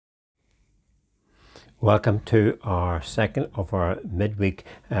Welcome to our second of our midweek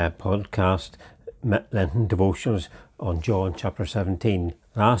podcast, Lenten devotionals on John chapter 17.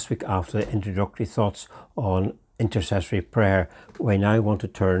 Last week, after the introductory thoughts on intercessory prayer, we now want to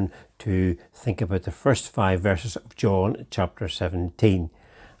turn to think about the first 5 verses of John chapter 17.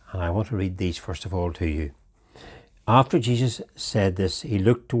 And I want to read these first of all to you. After Jesus said this, he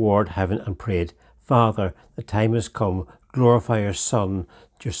looked toward heaven and prayed, "Father, the time has come. Glorify your Son,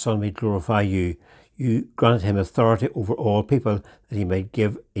 that your Son may glorify you. You granted him authority over all people, that he might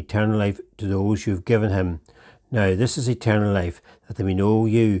give eternal life to those you have given him. Now this is eternal life, that they may know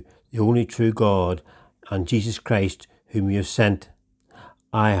you, the only true God, and Jesus Christ, whom you have sent.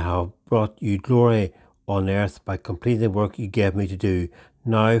 I have brought you glory on earth by completing the work you gave me to do.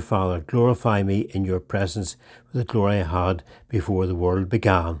 Now, Father, glorify me in your presence with the glory I had before the world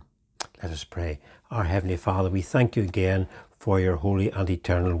began." Let us pray. Our Heavenly Father, we thank you again for your holy and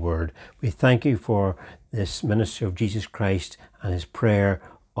eternal word. We thank you for this ministry of Jesus Christ and his prayer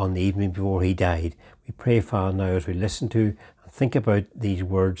on the evening before he died. We pray, Father, now as we listen to and think about these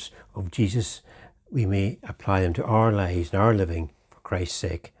words of Jesus, we may apply them to our lives and our living for Christ's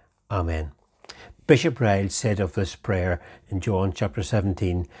sake. Amen. Bishop Ryle said of this prayer in John chapter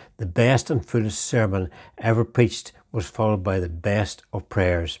 17, "The best and fullest sermon ever preached was followed by the best of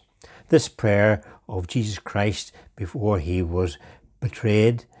prayers." This prayer of Jesus Christ before he was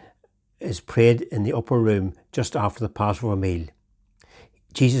betrayed is prayed in the upper room just after the Passover meal.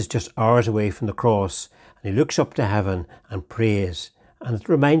 Jesus just hours away from the cross, and he looks up to heaven and prays. And it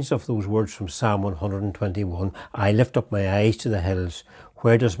reminds of those words from Psalm 121, "I lift up my eyes to the hills.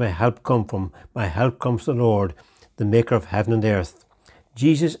 Where does my help come from? My help comes from the Lord, the maker of heaven and earth."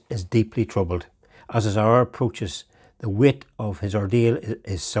 Jesus is deeply troubled. As his hour approaches, the weight of his ordeal,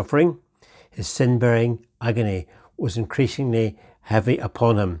 his suffering, his sin-bearing agony was increasingly heavy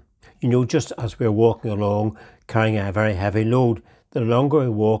upon him. You know, just as we're walking along carrying a very heavy load, the longer we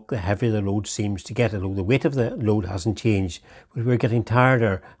walk, the heavier the load seems to get, although the weight of the load hasn't changed. But we're getting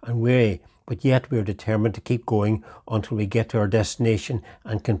tireder and weary, but yet we're determined to keep going until we get to our destination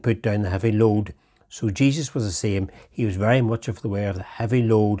and can put down the heavy load. So Jesus was the same. He was very much aware of the heavy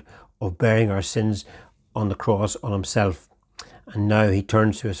load of bearing our sins on the cross on himself. And now he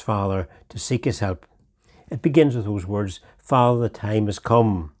turns to his Father to seek his help. It begins with those words, "Father, the time has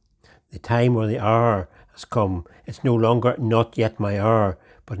come." The time or the hour has come. It's no longer "not yet my hour,"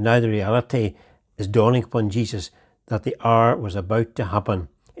 but now the reality is dawning upon Jesus that the hour was about to happen.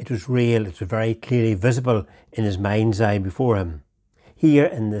 It was real. It was very clearly visible in his mind's eye before him. Here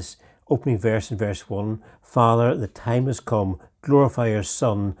in this opening verse in verse 1, "Father, the time has come. Glorify your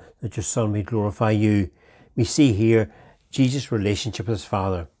Son, that your Son may glorify you." We see here Jesus' relationship with his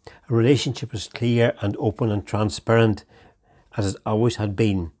Father. A relationship is clear and open and transparent, as it always had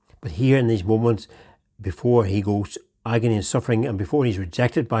been. But here in these moments, before he goes agony and suffering and before he's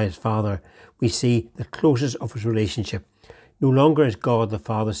rejected by his Father, we see the closeness of his relationship. No longer is God the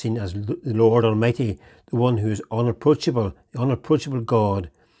Father seen as the Lord Almighty, the one who is unapproachable, the unapproachable God,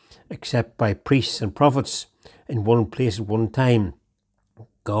 except by priests and prophets in one place at one time.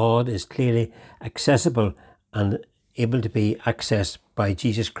 God is clearly accessible and able to be accessed by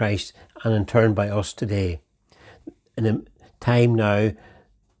Jesus Christ and in turn by us today. In a time now,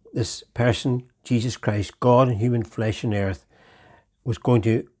 this person, Jesus Christ, God in human flesh and earth, was going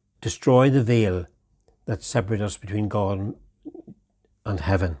to destroy the veil that separates us between God and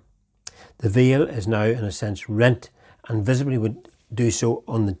heaven. The veil is now, in a sense, rent and visibly would do so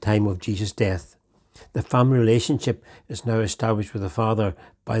on the time of Jesus' death. The family relationship is now established with the Father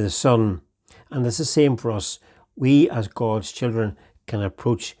by the Son. And it's the same for us. We, as God's children, can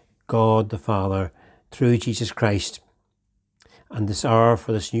approach God the Father through Jesus Christ. And this hour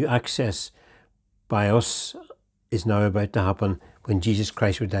for this new access by us is now about to happen when Jesus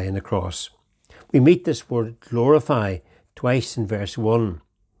Christ would die on the cross. We meet this word glorify twice in verse 1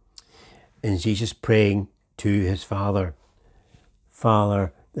 in Jesus praying to his Father.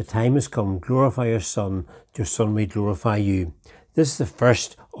 "Father, the time has come. Glorify your Son, that your Son may glorify you." This is the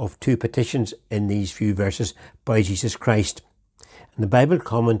first of 2 petitions in these few verses by Jesus Christ. And the Bible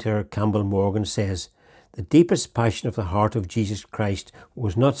commentator Campbell Morgan says, "The deepest passion of the heart of Jesus Christ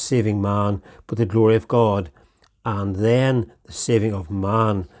was not saving man, but the glory of God, and then the saving of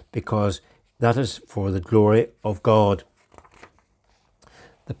man, because that is for the glory of God."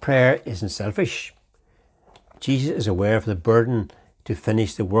 The prayer isn't selfish. Jesus is aware of the burden to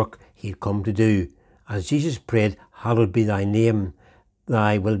finish the work he had come to do. As Jesus prayed, "Hallowed be thy name,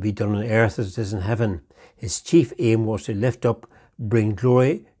 thy will be done on earth as it is in heaven," his chief aim was to lift up, bring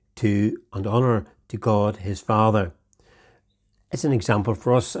glory to and honour to God his Father. It's an example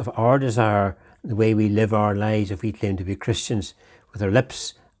for us of our desire the way we live our lives if we claim to be Christians, with our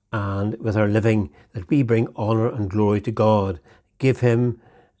lips and with our living, that we bring honour and glory to God, give him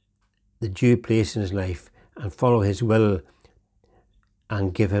the due place in his life and follow his will,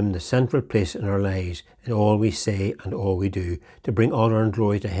 and give him the central place in our lives in all we say and all we do, to bring honour and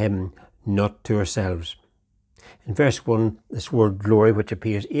glory to him, not to ourselves. In verse 1, this word glory, which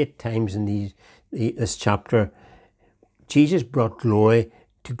appears 8 times in this chapter, Jesus brought glory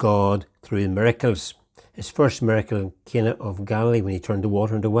to God through miracles. His first miracle in Cana of Galilee, when he turned the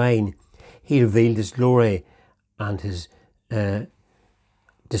water into wine, he revealed his glory, and his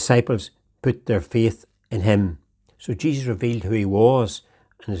disciples put their faith in him. So Jesus revealed who he was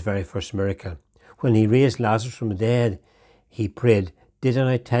in his very first miracle. When he raised Lazarus from the dead, he prayed, "Didn't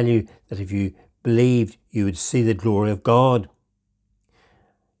I tell you that if you believed, you would see the glory of God?"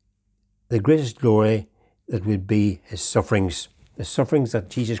 The greatest glory that would be his sufferings, the sufferings that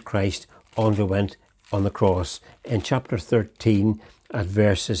Jesus Christ underwent on the cross. In chapter 13, at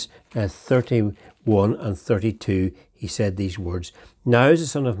verses 31 and 32, he said these words, "Now is the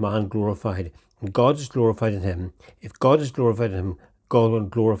Son of Man glorified, and God is glorified in him. If God is glorified in him, God will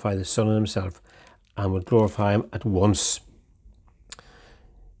glorify the Son in himself, and will glorify him at once."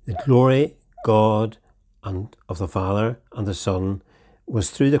 The glory God and of the Father and the Son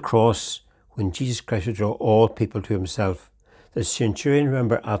was through the cross, when Jesus Christ would draw all people to himself. The centurion,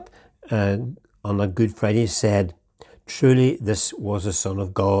 remember, on a Good Friday said, "Truly this was the Son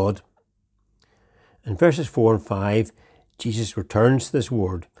of God." In verses 4 and 5, Jesus returns to this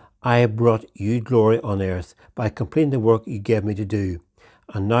word, "I have brought you glory on earth by completing the work you gave me to do.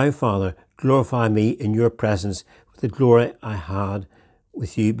 And now, Father, glorify me in your presence with the glory I had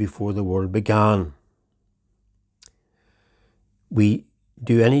with you before the world began." We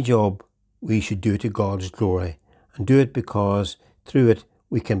do any job, we should do it to God's glory, and do it because through it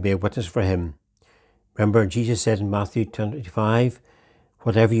we can be a witness for him. Remember, Jesus said in Matthew 25,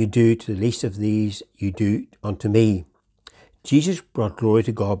 "Whatever you do to the least of these, you do unto me." Jesus brought glory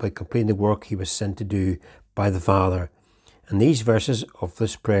to God by completing the work he was sent to do by the Father. In these verses of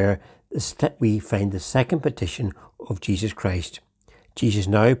this prayer, we find the second petition of Jesus Christ. Jesus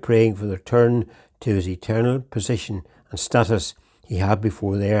now praying for the return to his eternal position and status he had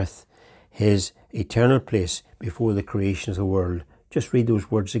before the earth, his eternal place before the creation of the world. Just read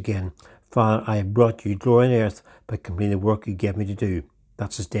those words again. "Father, I have brought you glory on earth by completing the work you gave me to do."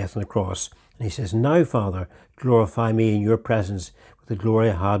 That's his death on the cross. And he says, "Now, Father, glorify me in your presence with the glory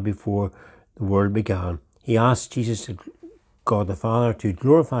I had before the world began." He asked God the Father to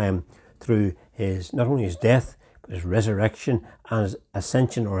glorify him through not only his death, but his resurrection and his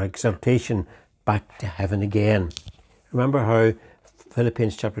ascension or exaltation back to heaven again. Remember how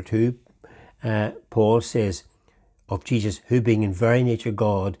Philippians chapter 2, Paul says of Jesus, who being in very nature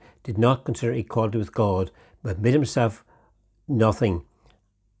God, did not consider equality with God, but made himself nothing,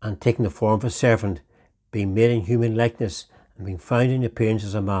 and taking the form of a servant, being made in human likeness, and being found in appearance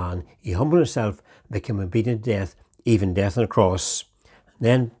as a man, he humbled himself and became obedient to death, even death on the cross. And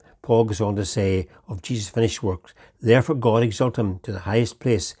then Paul goes on to say of Jesus' finished works, "Therefore God exalted him to the highest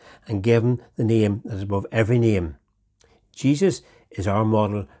place and gave him the name that is above every name." Jesus is our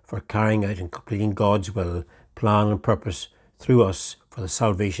model for carrying out and completing God's will, plan and purpose through us for the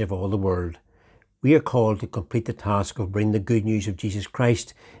salvation of all the world. We are called to complete the task of bringing the good news of Jesus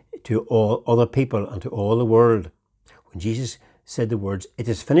Christ to all other people and to all the world. When Jesus said the words, "It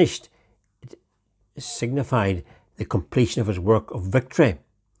is finished," it signified the completion of his work of victory,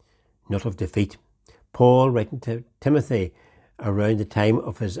 not of defeat. Paul, writing to Timothy around the time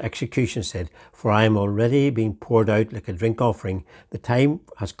of his execution, said, "For I am already being poured out like a drink offering. The time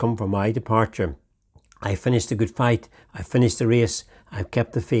has come for my departure. I finished the good fight. I finished the race. I have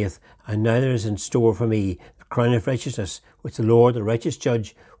kept the faith. And now there is in store for me the crown of righteousness, which the Lord, the righteous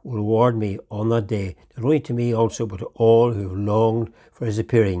judge, will reward me on that day, not only to me also, but to all who have longed for his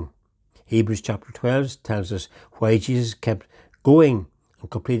appearing." Hebrews chapter 12 tells us why Jesus kept going and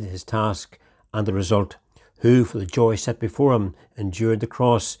completed his task, and the result, who for the joy set before him endured the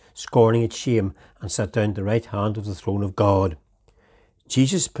cross, scorning its shame, and sat down at the right hand of the throne of God.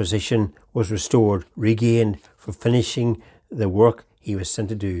 Jesus' position was restored, regained, for finishing the work he was sent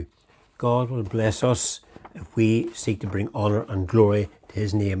to do. God will bless us if we seek to bring honour and glory to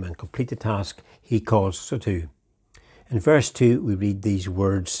his name and complete the task he calls us to do. In verse 2 we read these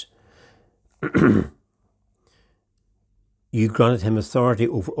words, "You granted him authority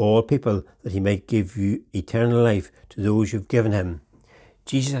over all people, that he might give you eternal life to those you have given him."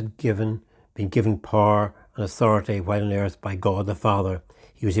 Jesus had been given power and authority while on earth by God the Father.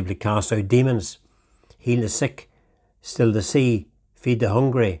 He was able to cast out demons, heal the sick, still the sea, feed the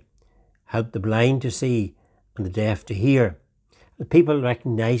hungry, help the blind to see and the deaf to hear. The people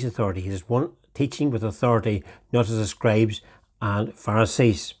recognize authority. He is one teaching with authority, not as the scribes and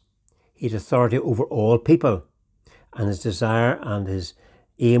Pharisees. He had authority over all people, and his desire and his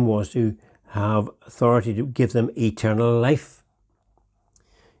aim was to have authority to give them eternal life.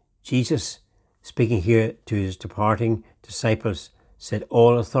 Jesus, speaking here to his departing disciples, said,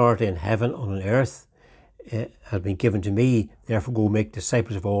 "All authority in heaven and on earth has been given to me, therefore go make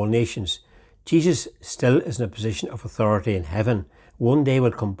disciples of all nations." Jesus still is in a position of authority in heaven. One day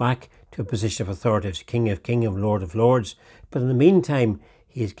will come back to a position of authority as King of Kings and Lord of Lords. But in the meantime,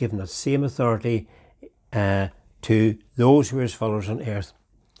 he has given that same authority to those who are his followers on earth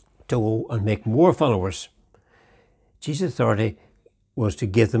to go and make more followers. Jesus' authority was to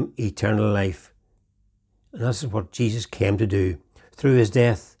give them eternal life. And this is what Jesus came to do. Through his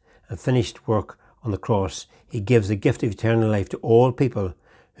death and finished work on the cross, he gives the gift of eternal life to all people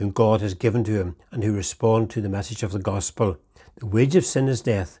whom God has given to him and who respond to the message of the gospel. The wage of sin is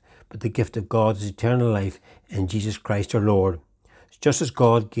death, but the gift of God is eternal life in Jesus Christ our Lord. Just as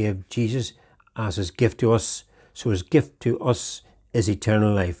God gave Jesus as his gift to us, so his gift to us is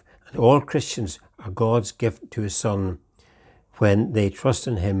eternal life. And all Christians are God's gift to his Son when they trust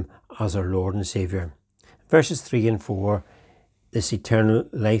in him as our Lord and Saviour. Verses 3 and 4, this eternal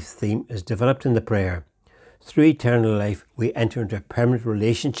life theme is developed in the prayer. Through eternal life, we enter into a permanent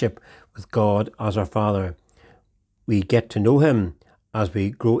relationship with God as our Father. We get to know him as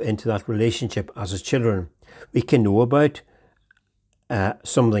we grow into that relationship as his children. We can know about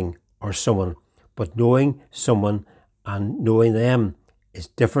something or someone, but knowing someone and knowing them is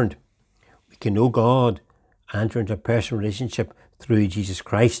different. We can know God and enter into a personal relationship through Jesus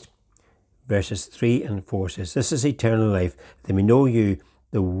Christ. Verses 3 and 4 says, "This is eternal life, that we know you,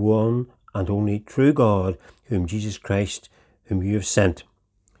 the one and only true God, whom Jesus Christ, whom you have sent."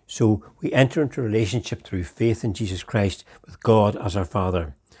 So we enter into a relationship through faith in Jesus Christ with God as our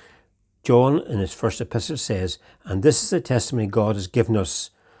Father. John in his first epistle says, "And this is the testimony God has given us,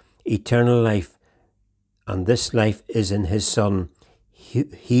 eternal life, and this life is in his Son.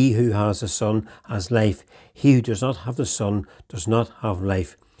 He who has the Son has life. He who does not have the Son does not have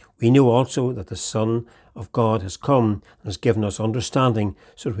life. We know also that the Son of God has come and has given us understanding,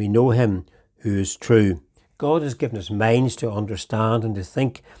 so that we know him who is true." God has given us minds to understand and to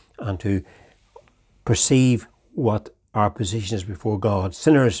think and to perceive what our position is before God.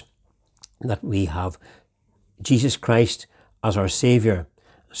 Sinners, that we have Jesus Christ as our Saviour,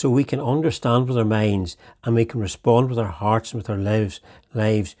 so we can understand with our minds and we can respond with our hearts and with our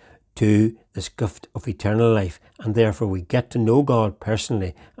lives to this gift of eternal life, and therefore we get to know God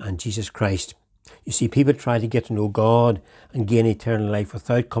personally and Jesus Christ. You see, people try to get to know God and gain eternal life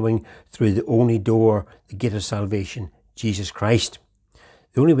without coming through the only door, the gate of salvation, Jesus Christ.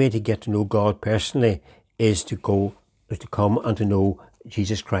 The only way to get to know God personally is to come and to know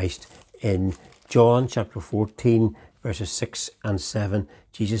Jesus Christ. In John chapter 14, verses 6 and 7,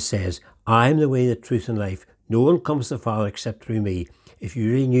 Jesus says, "I am the way, the truth and life. No one comes to the Father except through me. If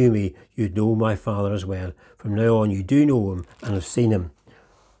you really knew me, you'd know my Father as well. From now on, you do know him and have seen him."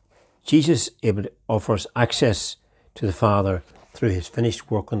 Jesus offers access to the Father through his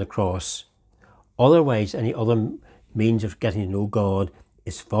finished work on the cross. Otherwise, any other means of getting to know God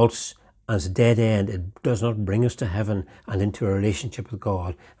is false and it's a dead end. It does not bring us to heaven and into a relationship with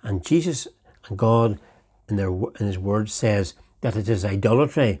God. And Jesus and God in his word says that it is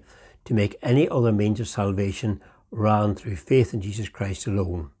idolatry to make any other means of salvation rather through faith in Jesus Christ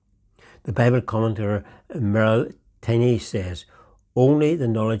alone. The Bible commentator Merrill Tenney says, "Only the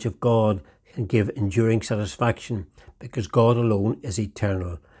knowledge of God can give enduring satisfaction, because God alone is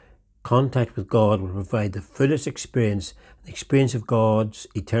eternal. Contact with God will provide the fullest experience. The experience of God's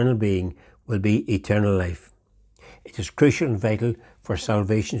eternal being will be eternal life." It is crucial and vital for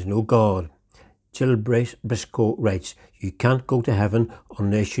salvation to know God. Jill Briscoe writes, "You can't go to heaven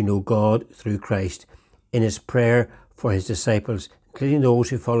unless you know God through Christ." In his prayer for his disciples, including those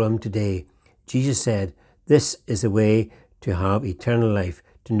who follow him today, Jesus said, "This is the way to have eternal life,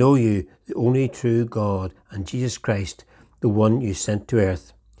 to know you, the only true God, and Jesus Christ, the one you sent to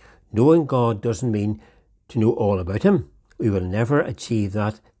earth." Knowing God doesn't mean to know all about him. We will never achieve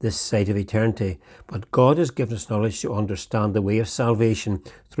that this side of eternity, but God has given us knowledge to understand the way of salvation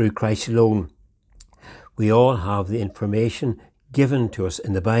through Christ alone. We all have the information given to us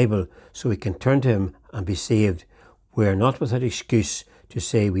in the Bible, so we can turn to him and be saved. We are not without excuse to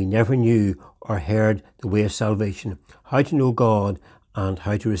say we never knew or heard the way of salvation, how to know God and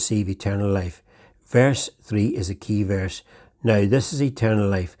how to receive eternal life. Verse 3 is a key verse. "Now this is eternal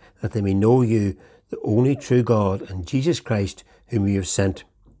life, that they may know you, the only true God, and Jesus Christ, whom you have sent."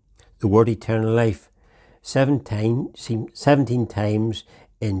 the word eternal life. 17 times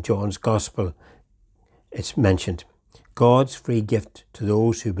in John's Gospel it's mentioned. God's free gift to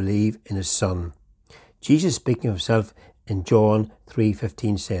those who believe in his Son. Jesus, speaking of himself in John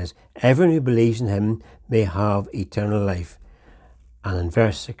 3:15, says, everyone who believes in him may have eternal life. And in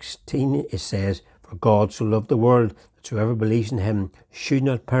verse 16 it says, for God so loved the world that whoever believes in him should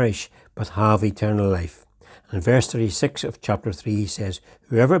not perish but have eternal life. And in verse 36 of chapter 3 he says,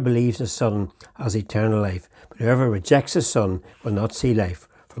 whoever believes in the Son has eternal life, but whoever rejects the Son will not see life,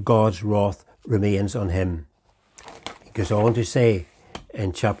 for God's wrath remains on him. He goes on to say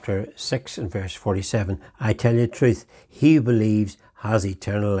in chapter 6 and verse 47, I tell you the truth, he who believes has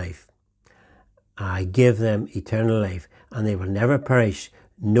eternal life. I give them eternal life, and they will never perish.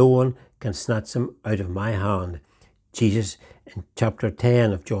 No one can snatch them out of my hand. Jesus, in chapter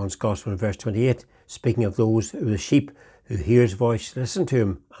 10 of John's Gospel, verse 28, speaking of those who are the sheep who hear his voice, listen to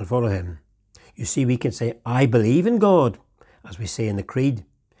him and follow him. You see, we can say, I believe in God, as we say in the Creed.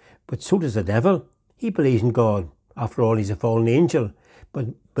 But so does the devil. He believes in God. After all, he's a fallen angel. But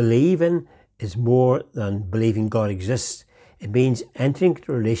believing is more than believing God exists. It means entering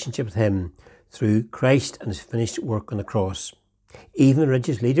into a relationship with him through Christ and his finished work on the cross. Even the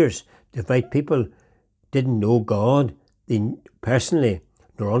religious leaders, devout people, didn't know God personally,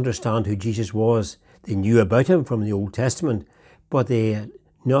 nor understand who Jesus was. They knew about him from the Old Testament, but they had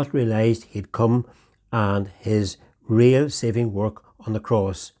not realised he had come and his real saving work on the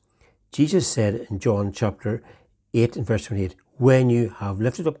cross. Jesus said in John chapter 8 and verse 28, when you have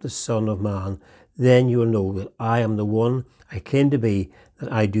lifted up the Son of Man, then you will know that I am the one I claim to be,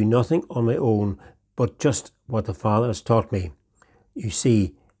 that I do nothing on my own, but just what the Father has taught me. You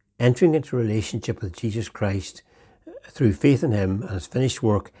see, entering into a relationship with Jesus Christ through faith in him and his finished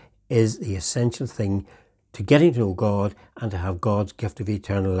work is the essential thing to getting to know God and to have God's gift of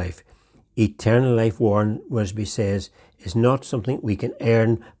eternal life. Eternal life, Warren Wiersbe says, is not something we can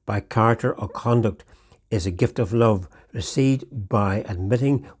earn by character or conduct. It is a gift of love received by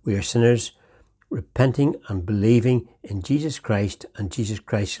admitting we are sinners, repenting and believing in Jesus Christ and Jesus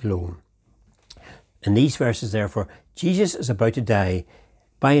Christ alone. In these verses, therefore, Jesus is about to die.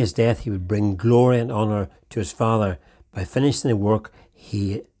 By his death, he would bring glory and honour to his Father by finishing the work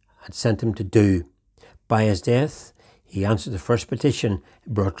he had sent him to do. By his death, he answered the first petition,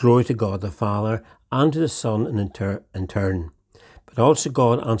 brought glory to God the Father and to the Son in turn. But also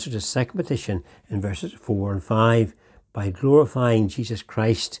God answered his second petition in verses 4 and 5 by glorifying Jesus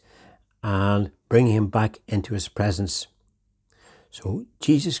Christ and bringing him back into his presence. So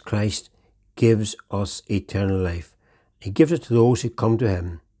Jesus Christ gives us eternal life. He gives it to those who come to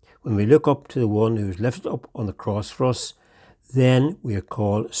him. When we look up to the one who is lifted up on the cross for us, then we are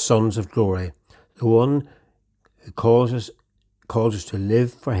called sons of glory. The one who calls us to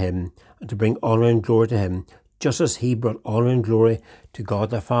live for him and to bring honour and glory to him, just as he brought honour and glory to God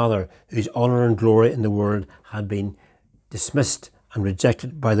the Father, whose honour and glory in the world had been dismissed and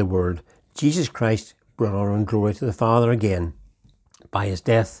rejected by the world. Jesus Christ brought honour and glory to the Father again by his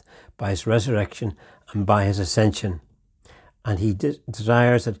death, by his resurrection, and by his ascension. And he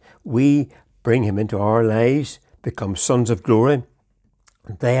desires that we bring him into our lives, become sons of glory.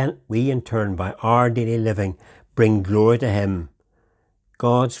 And then we in turn, by our daily living, bring glory to him.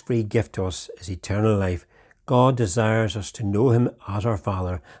 God's free gift to us is eternal life. God desires us to know him as our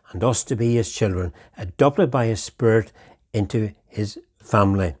Father and us to be his children, adopted by his Spirit into his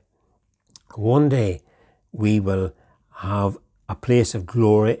family. One day we will have a place of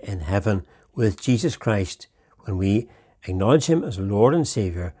glory in heaven with Jesus Christ when we acknowledge him as Lord and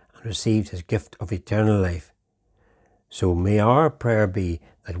Saviour and receive his gift of eternal life. So may our prayer be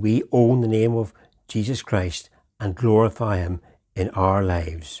that we own the name of Jesus Christ and glorify him in our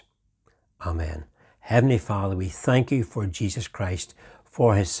lives. Amen. Heavenly Father, we thank you for Jesus Christ,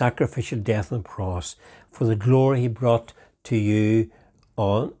 for his sacrificial death on the cross, for the glory he brought to you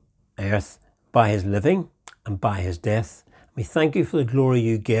on earth by his living and by his death. We thank you for the glory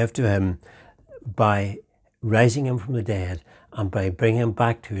you gave to him by rising him from the dead and by bringing him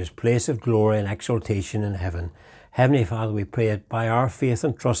back to his place of glory and exaltation in heaven. Heavenly Father, we pray that by our faith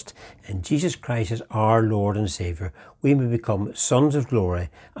and trust in Jesus Christ as our Lord and Saviour, we may become sons of glory,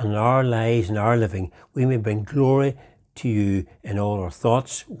 and in our lives and our living, we may bring glory to you in all our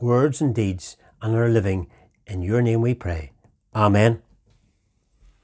thoughts, words and deeds, and our living. In your name we pray. Amen.